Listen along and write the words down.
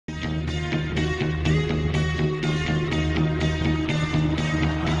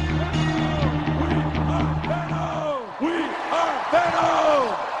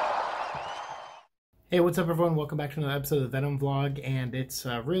Hey, what's up everyone? Welcome back to another episode of the Venom vlog, and it's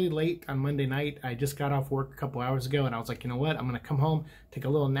really late on Monday night. I just got off work a couple hours ago and I was like, you know what? I'm going to come home, take a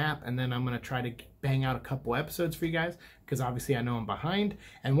little nap, and then I'm going to try to bang out a couple episodes for you guys because obviously I know I'm behind.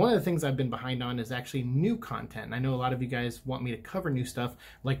 And one of the things I've been behind on is actually new content. And I know a lot of you guys want me to cover new stuff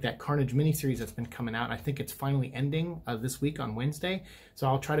like that Carnage miniseries that's been coming out. I think it's finally ending this week on Wednesday. So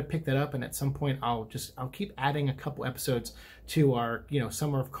I'll try to pick that up, and at some point I'll keep adding a couple episodes to our,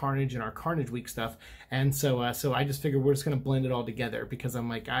 Summer of Carnage and our Carnage Week stuff. And so I just figured we're just going to blend it all together because I'm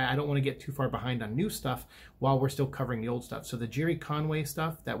like, I don't want to get too far behind on new stuff while we're still covering the old stuff. So the Jerry Conway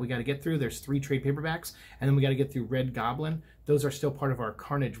stuff that we got to get through, there's 3 trade paperbacks, and then we got to get through Red Goblin. Those are still part of our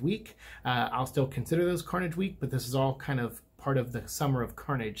Carnage Week. I'll still consider those Carnage Week, but this is all kind of part of the Summer of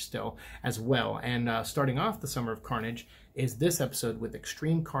Carnage still as well. And starting off the Summer of Carnage is this episode with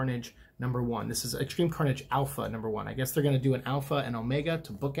Extreme Carnage #1. This is Extreme Carnage Alpha #1. I guess they're going to do an Alpha and Omega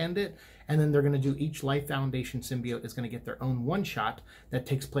to bookend it, and then they're going to do each Life Foundation symbiote is going to get their own one-shot that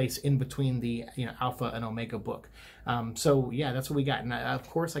takes place in between the Alpha and Omega book. So yeah, that's what we got. And of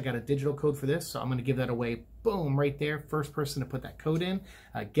course, I got a digital code for this, so I'm going to give that away. Boom, right there. First person to put that code in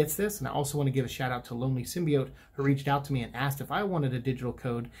gets this. And I also want to give a shout out to Lonely Symbiote, who reached out to me and asked if I wanted a digital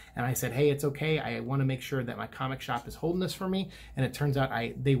code. And I said, hey, it's okay. I want to make sure that my comic shop is holding this for me. And it turns out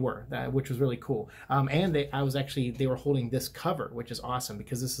they were, which was really cool. And they were holding this cover, which is awesome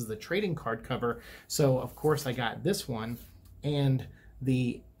because this is the trading card cover. So of course I got this one and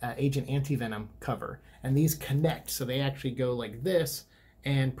the Agent Anti-Venom cover. And these connect, so they actually go like this.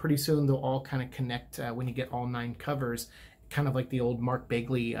 And pretty soon they'll all kind of connect when you get all 9 covers, kind of like the old Mark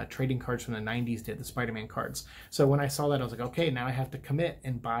Bagley trading cards from the 90s did, the Spider-Man cards. So when I saw that, I was like, okay, now I have to commit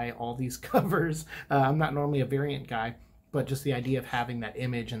and buy all these covers. I'm not normally a variant guy, but just the idea of having that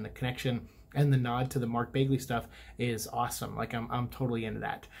image and the connection and the nod to the Mark Bagley stuff is awesome. Like I'm totally into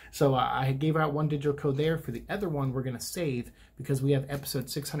that. So I gave out one digital code there. For the other one, we're going to save because we have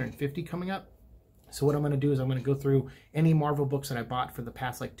episode 650 coming up. So what I'm going to do is I'm going to go through any Marvel books that I bought for the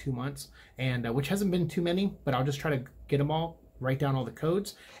past like 2 months, and which hasn't been too many, but I'll just try to get them all, write down all the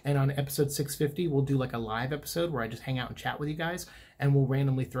codes, and on episode 650 we'll do like a live episode where I just hang out and chat with you guys, and we'll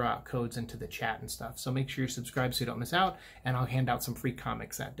randomly throw out codes into the chat and stuff. So make sure you're subscribed so you don't miss out, and I'll hand out some free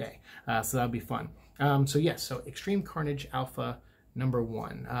comics that day. So that'll be fun. So yes, so Extreme Carnage Alpha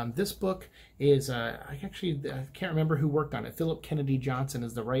 #1. This book is, I can't remember who worked on it. Philip Kennedy Johnson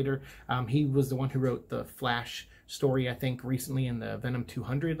is the writer. He was the one who wrote the Flash story, I think, recently in the Venom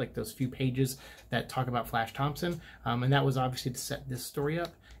 200, like those few pages that talk about Flash Thompson. And that was obviously to set this story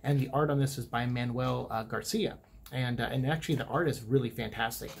up. And the art on this is by Manuel Garcia. And actually the art is really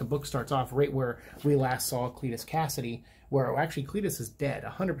fantastic. The book starts off right where we last saw Cletus Cassidy, where actually Cletus is dead,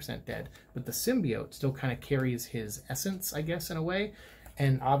 100% dead, but the symbiote still kind of carries his essence, I guess, in a way.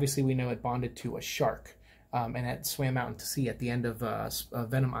 And obviously we know it bonded to a shark, and it swam out into sea at the end of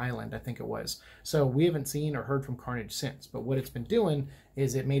Venom Island, I think it was. So we haven't seen or heard from Carnage since, but what it's been doing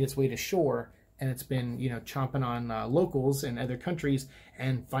is it made its way to shore, and it's been, chomping on locals in other countries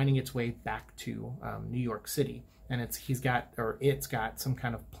and finding its way back to New York City. And it's got some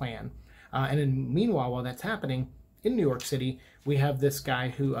kind of plan. And then meanwhile, while that's happening in New York City, we have this guy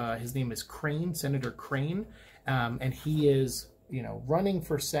who, his name is Crane, Senator Crane, and he is, running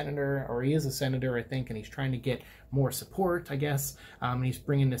for senator, or he is a senator, I think, and he's trying to get more support, I guess. And he's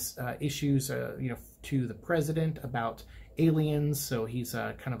bringing this issues, to the president about aliens, so he's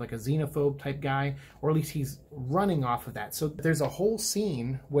kind of like a xenophobe type guy, or at least he's running off of that. So there's a whole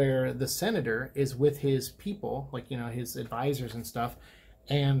scene where the senator is with his people, like, his advisors and stuff,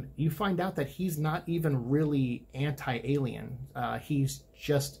 and you find out that he's not even really anti-alien. He's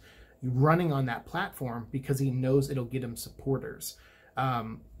just running on that platform because he knows it'll get him supporters.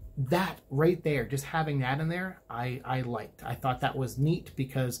 That right there, just having that in there, I liked. I thought that was neat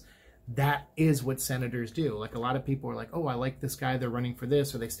because that is what senators do. Like, a lot of people are like, oh, I like this guy, they're running for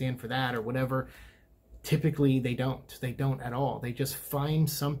this, or they stand for that, or whatever. Typically they don't at all. They just find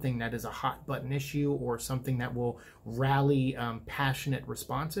something that is a hot button issue or something that will rally passionate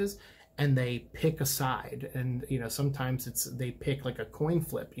responses, and they pick a side. And sometimes they pick like a coin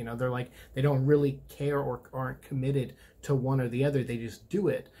flip. They're like, they don't really care or aren't committed to one or the other. They just do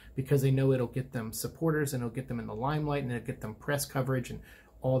it because they know it'll get them supporters, and it'll get them in the limelight, and it'll get them press coverage and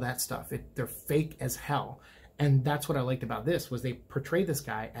all that stuff. They're fake as hell. And that's what I liked about this, was they portray this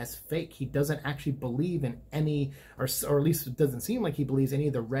guy as fake. He doesn't actually believe in any, or at least it doesn't seem like he believes any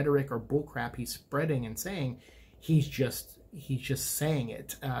of the rhetoric or bullcrap he's spreading and saying. He's just he's just saying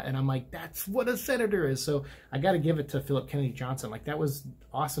it. And I'm like, that's what a senator is. So I got to give it to Philip Kennedy Johnson. Like, that was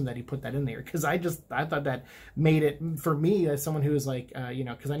awesome that he put that in there, because I thought that made it, for me, as someone who is like, you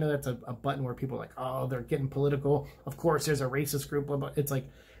know, because I know that's a button where people are like, oh, they're getting political. Of course, there's a racist group. Blah, blah. It's like,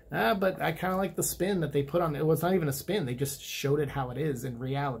 but I kind of like the spin that they put on it. Well, it's not even a spin. They just showed it how it is in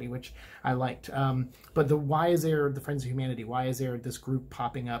reality, which I liked. But why is there the Friends of Humanity? Why is there this group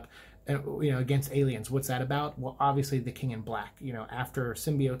popping up, you know, against aliens? What's that about? Well, obviously the King in Black. You know, after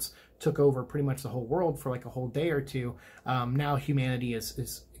symbiotes took over pretty much the whole world for like a whole day or two, now humanity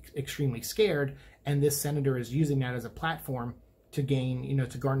is extremely scared, and this senator is using that as a platform to gain, you know,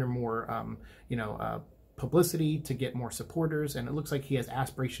 to garner more, you know, publicity, to get more supporters. And it looks like he has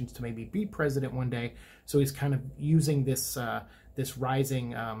aspirations to maybe be president one day. So he's kind of using this this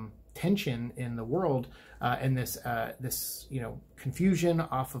rising tension in the world and this this, you know, confusion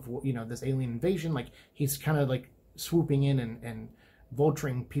off of, you know, this alien invasion. Like, he's kind of like swooping in and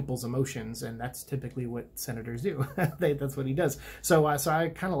vulturing people's emotions, and that's typically what senators do. That's what he does. So so I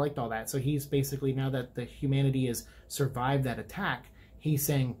kind of liked all that. So he's basically, now that the humanity has survived that attack, he's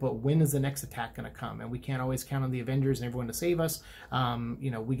saying, but when is the next attack going to come? And we can't always count on the Avengers and everyone to save us. You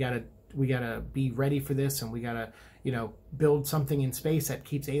know, we gotta be ready for this, and we gotta, you know, build something in space that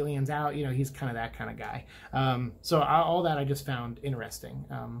keeps aliens out. You know, he's kind of that kind of guy. So all that I just found interesting.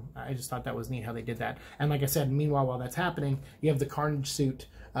 I just thought that was neat how they did that. And like I said, meanwhile, while that's happening, you have the Carnage suit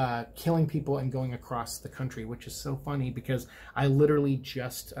killing people and going across the country, which is so funny because I literally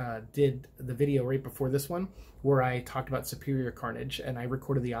just did the video right before this one where I talked about Superior Carnage, and I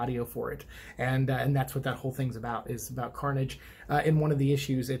recorded the audio for it, and that's what that whole thing's about, is about Carnage. In one of the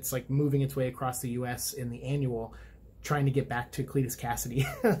issues, it's like moving its way across the U.S. in the annual, trying to get back to Cletus Cassidy.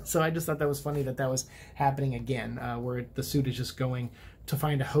 So I just thought that was funny that that was happening again, where the suit is just going to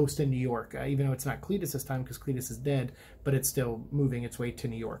find a host in New York, even though it's not Cletus this time because Cletus is dead, but it's still moving its way to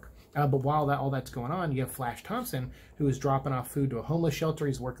New York. But while all that's going on, you have Flash Thompson, who is dropping off food to a homeless shelter.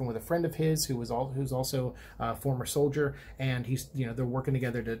 He's working with a friend of his who's also a former soldier, and he's, you know, they're working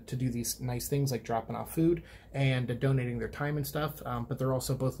together to do these nice things like dropping off food and donating their time and stuff. But they're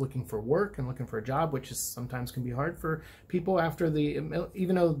also both looking for work and looking for a job, which is sometimes can be hard for people after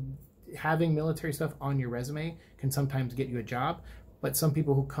even though having military stuff on your resume can sometimes get you a job. But some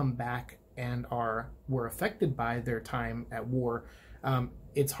people who come back and were affected by their time at war,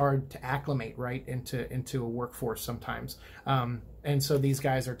 it's hard to acclimate right into a workforce sometimes. And so these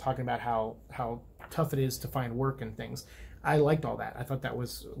guys are talking about how tough it is to find work and things. I liked all that. I thought that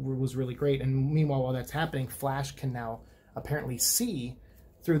was really great. And meanwhile, while that's happening, Flash can now apparently see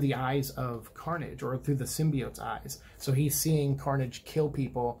through the eyes of Carnage, or through the symbiote's eyes. So he's seeing Carnage kill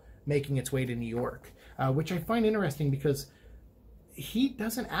people, making its way to New York, which I find interesting because he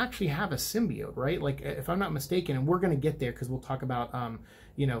doesn't actually have a symbiote, right? Like, if I'm not mistaken, and we're going to get there because we'll talk about,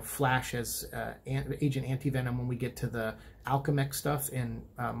 you know, Flash as Agent Anti-Venom when we get to the Alchemech stuff in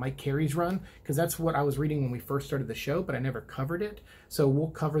Mike Carey's run, because that's what I was reading when we first started the show, but I never covered it. So we'll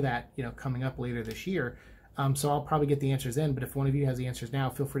cover that, you know, coming up later this year. So I'll probably get the answers then, but if one of you has the answers now,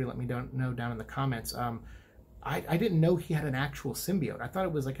 feel free to let me know down in the comments. I didn't know he had an actual symbiote. I thought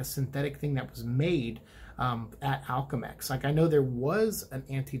it was like a synthetic thing that was made at Alchemech. Like, I know there was an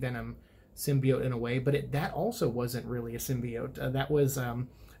anti-venom symbiote in a way, but that also wasn't really a symbiote. That was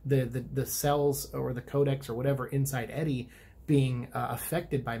the cells or the codex or whatever inside Eddie being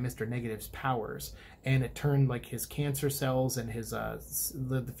affected by Mr. Negative's powers, and it turned like his cancer cells and his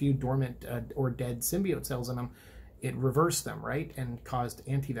the few dormant or dead symbiote cells in him, it reversed them, right, and caused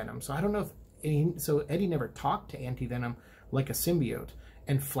anti-venom. So I don't know if so Eddie never talked to anti-venom like a symbiote,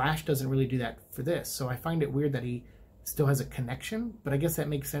 and Flash doesn't really do that for this. So I find it weird that he still has a connection, but I guess that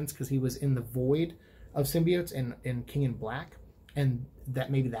makes sense because he was in the void of symbiotes in King in Black, and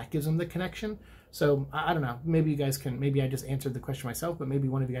that maybe that gives him the connection. So I don't know, maybe you guys can, maybe I just answered the question myself, but maybe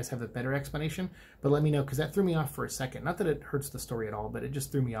one of you guys have a better explanation. But let me know, because that threw me off for a second. Not that it hurts the story at all, but it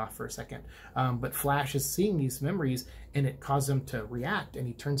just threw me off for a second. But Flash is seeing these memories, and it caused him to react, and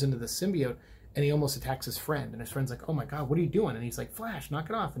he turns into the symbiote, and he almost attacks his friend, and his friend's like, oh my god, what are you doing? And he's like, Flash, knock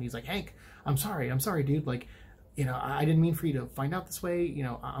it off. And he's like, Hank, I'm sorry, dude, like, you know, I didn't mean for you to find out this way, you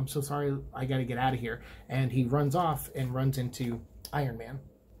know, I'm so sorry, I gotta get out of here. And he runs off and runs into Iron Man.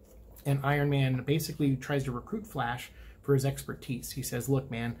 And Iron Man basically tries to recruit Flash for his expertise. He says, look,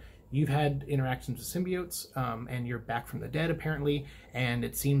 man, you've had interactions with symbiotes, and you're back from the dead, apparently, and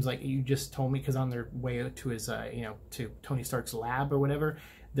it seems like you just told me, because on their way to his, you know, to Tony Stark's lab or whatever,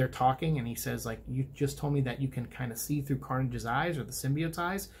 they're talking, and he says, like, you just told me that you can kind of see through Carnage's eyes, or the symbiote's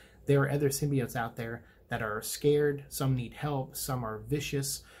eyes. There are other symbiotes out there that are scared, some need help, some are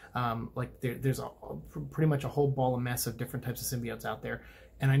vicious. Like there's pretty much a whole ball of mess of different types of symbiotes out there,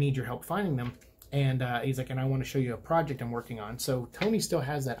 and I need your help finding them. And he's like, and I want to show you a project I'm working on. So Tony still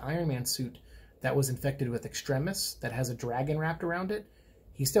has that Iron Man suit that was infected with Extremis that has a dragon wrapped around it.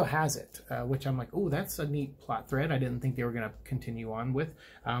 He still has it, which I'm like, oh, that's a neat plot thread. I didn't think they were going to continue on with,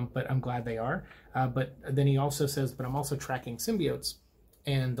 but I'm glad they are. But then he also says, but I'm also tracking symbiotes,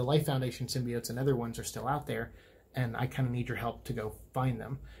 and the Life Foundation symbiotes and other ones are still out there, and I kind of need your help to go find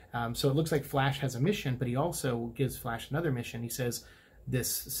them. So it looks like Flash has a mission, but he also gives Flash another mission. He says,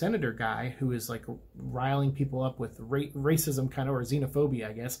 this senator guy who is like riling people up with racism kind of, or xenophobia,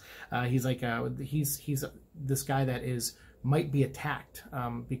 I guess. He's like, he's this guy that might be attacked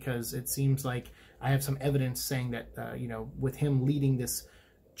because it seems like I have some evidence saying that, you know, with him leading this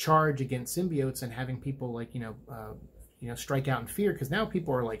charge against symbiotes and having people like, you know, strike out in fear, because now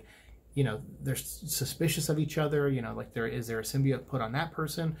people are like, you know, they're suspicious of each other, you know, like is there a symbiote put on that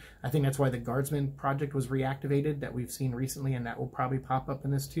person? I think that's why the Guardsman project was reactivated that we've seen recently, and that will probably pop up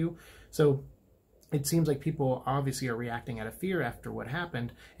in this too. So it seems like people obviously are reacting out of fear after what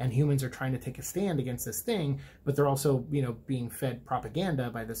happened, and humans are trying to take a stand against this thing, but they're also, you know, being fed propaganda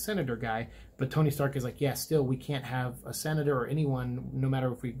by the senator guy. But Tony Stark is like, yeah, still, we can't have a senator or anyone, no matter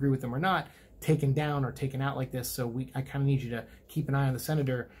if we agree with them or not, taken down or taken out like this. So I kind of need you to keep an eye on the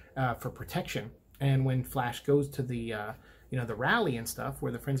senator for protection. And when Flash goes to the, you know, the rally and stuff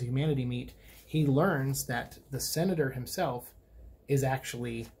where the Friends of Humanity meet, he learns that the senator himself is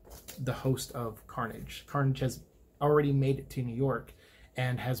actually the host of Carnage. Carnage has already made it to New York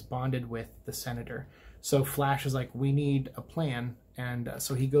and has bonded with the senator. So Flash is like, we need a plan. And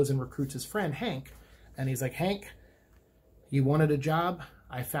so he goes and recruits his friend, Hank. And he's like, Hank, you wanted a job?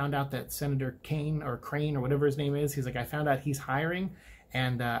 I found out that Senator Crane or whatever his name is, he's like, I found out he's hiring,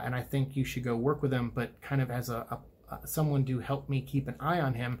 and I think you should go work with him, but kind of as someone to help me keep an eye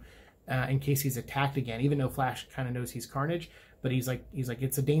on him in case he's attacked again, even though Flash kind of knows he's Carnage. But he's like,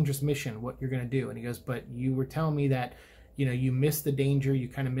 it's a dangerous mission, what you're going to do. And he goes, but you were telling me that, you know, you missed the danger, you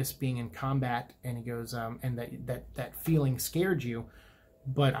kind of missed being in combat. And he goes, and that feeling scared you,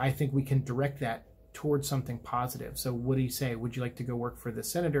 but I think we can direct that towards something positive. So what do you say? Would you like to go work for the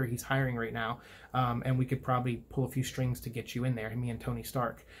senator? He's hiring right now, and we could probably pull a few strings to get you in there, me and Tony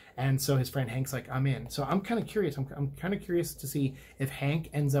Stark. And so his friend Hank's like, I'm in. So I'm kind of curious. I'm kind of curious to see if Hank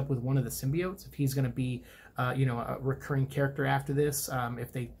ends up with one of the symbiotes, if he's going to be you know, a recurring character after this.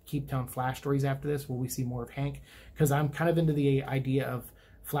 If they keep telling Flash stories after this, will we see more of Hank? Because I'm kind of into the idea of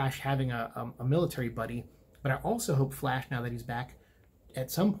Flash having a military buddy, but I also hope Flash, now that he's back, at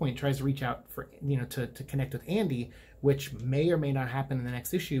some point tries to reach out for, you know, to connect with Andy, which may or may not happen in the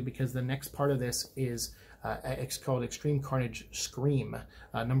next issue, because the next part of this is it's called Extreme Carnage Scream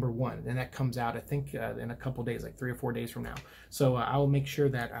 #1, and that comes out, I think, in a couple days, like 3 or 4 days from now. So I'll make sure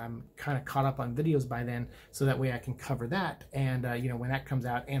that I'm kind of caught up on videos by then, so that way I can cover that, and you know, when that comes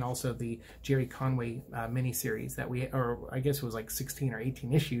out, and also the Jerry Conway miniseries that or I guess it was like 16 or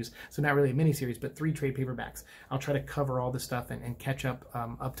 18 issues, so not really a miniseries, but 3 trade paperbacks. I'll try to cover all this stuff and catch up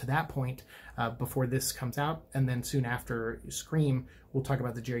up to that point before this comes out, and then soon after Scream, we'll talk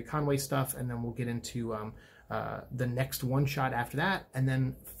about the Jerry Conway stuff, and then we'll get into the next one-shot after that, and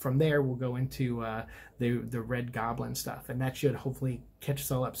then from there we'll go into the Red Goblin stuff, and that should hopefully catch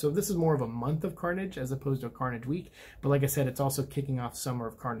us all up. So this is more of a month of Carnage as opposed to a Carnage week, but like I said, it's also kicking off summer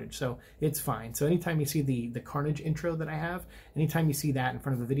of Carnage, so it's fine. So anytime you see the Carnage intro that I have, anytime you see that in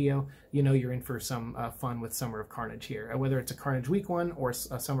front of a video, you know you're in for some fun with Summer of Carnage here. Whether it's a Carnage week one or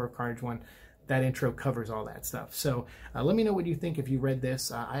a Summer of Carnage one, that intro covers all that stuff. So let me know what you think if you read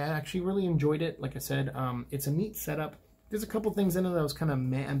this. I actually really enjoyed it. Like I said, it's a neat setup. There's a couple things in it that I was kind of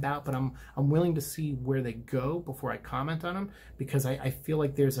meh about, but I'm willing to see where they go before I comment on them, because I feel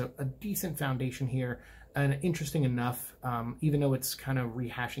like there's a decent foundation here, and interesting enough, even though it's kind of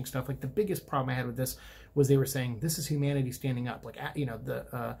rehashing stuff. Like the biggest problem I had with this was they were saying this is humanity standing up. Like, you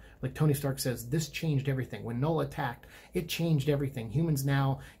know, like Tony Stark says, this changed everything. When Null attacked, it changed everything. Humans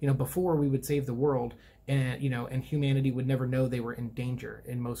now, you know, before we would save the world, and you know, and humanity would never know they were in danger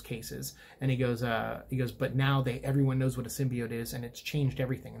in most cases. And he goes, but now everyone knows what a symbiote is, and it's changed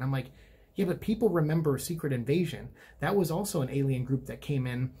everything. And I'm like, yeah, but people remember Secret Invasion. That was also an alien group that came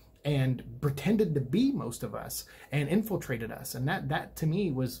in and pretended to be most of us and infiltrated us, and that to me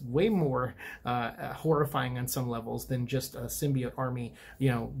was way more horrifying on some levels than just a symbiote army,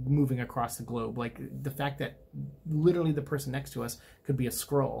 you know, moving across the globe. Like the fact that literally the person next to us could be a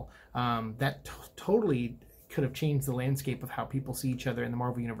Skrull, that totally could have changed the landscape of how people see each other in the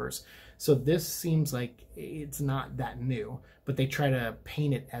Marvel Universe. So this seems like it's not that new, but they try to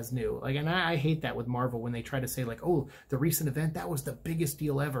paint it as new. Like, and I hate that with Marvel when they try to say like, oh, the recent event, that was the biggest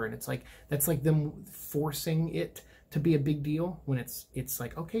deal ever. And it's like, that's like them forcing it to be a big deal when it's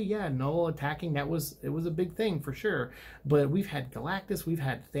like, okay, yeah, Null attacking, it was a big thing for sure. But we've had Galactus, we've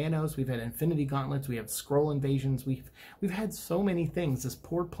had Thanos, we've had Infinity Gauntlets, we have Skrull invasions, we've had so many things. This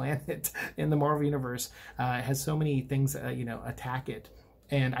poor planet in the Marvel Universe has so many things, you know, attack it.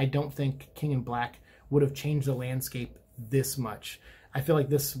 And I don't think King in Black would have changed the landscape this much. I feel like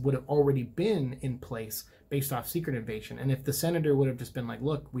this would have already been in place based off Secret Invasion. And if the Senator would have just been like,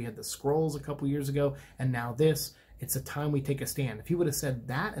 look, we had the Skrulls a couple years ago, and now this, it's a time we take a stand. If he would have said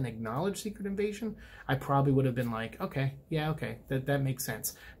that and acknowledged Secret Invasion, I probably would have been like, okay, yeah, okay, that makes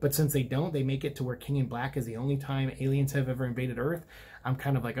sense. But since they don't, they make it to where King in Black is the only time aliens have ever invaded Earth. I'm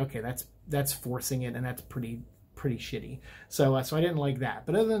kind of like, okay, that's forcing it, and that's pretty shitty. So I didn't like that.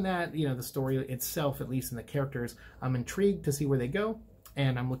 But other than that, you know, the story itself, at least in the characters, I'm intrigued to see where they go,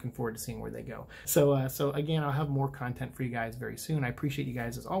 and I'm looking forward to seeing where they go. So again, I'll have more content for you guys very soon. I appreciate you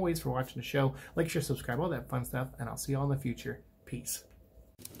guys, as always, for watching the show. Like, share, subscribe, all that fun stuff, and I'll see you all in the future. Peace.